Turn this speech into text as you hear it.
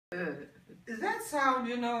that sound,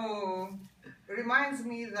 you know, reminds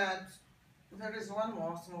me that there is one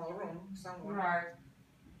more small room somewhere. Right.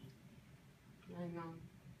 I know.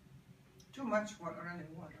 Too much water,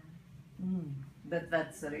 running water. But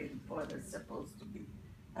that's rainforest supposed to be.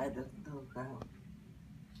 I don't know how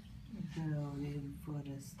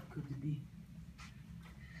rainforest could be.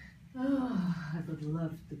 Oh, I would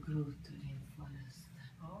love to go to rainforest.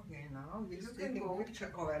 Okay, now he's You can taking go. a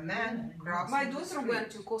picture of a man crossing My the daughter street. went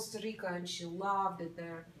to Costa Rica and she loved it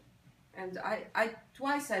there. And I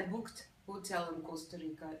twice I booked hotel in Costa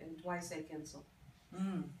Rica and twice I canceled.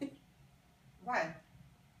 Why?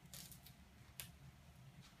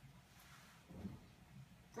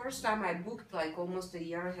 First time I booked like almost a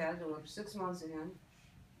year ahead or 6 months ahead.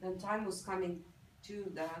 Then time was coming to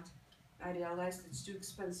that. I realized it's too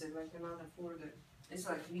expensive. I cannot afford it. It's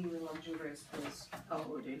like really luxurious place. Oh,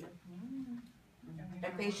 really? A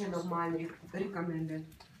patient of mine recommended.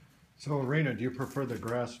 So, Rena, do you prefer the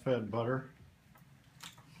grass-fed butter?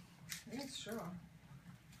 Yes, sure.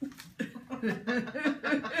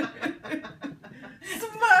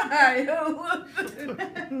 Smile!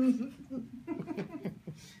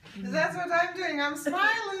 That's what I'm doing. I'm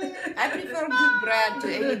smiling. I prefer good bread to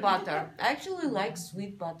any butter. I actually like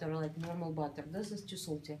sweet butter, like normal butter. This is too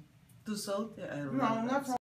salty. Too salty? I No, love not that.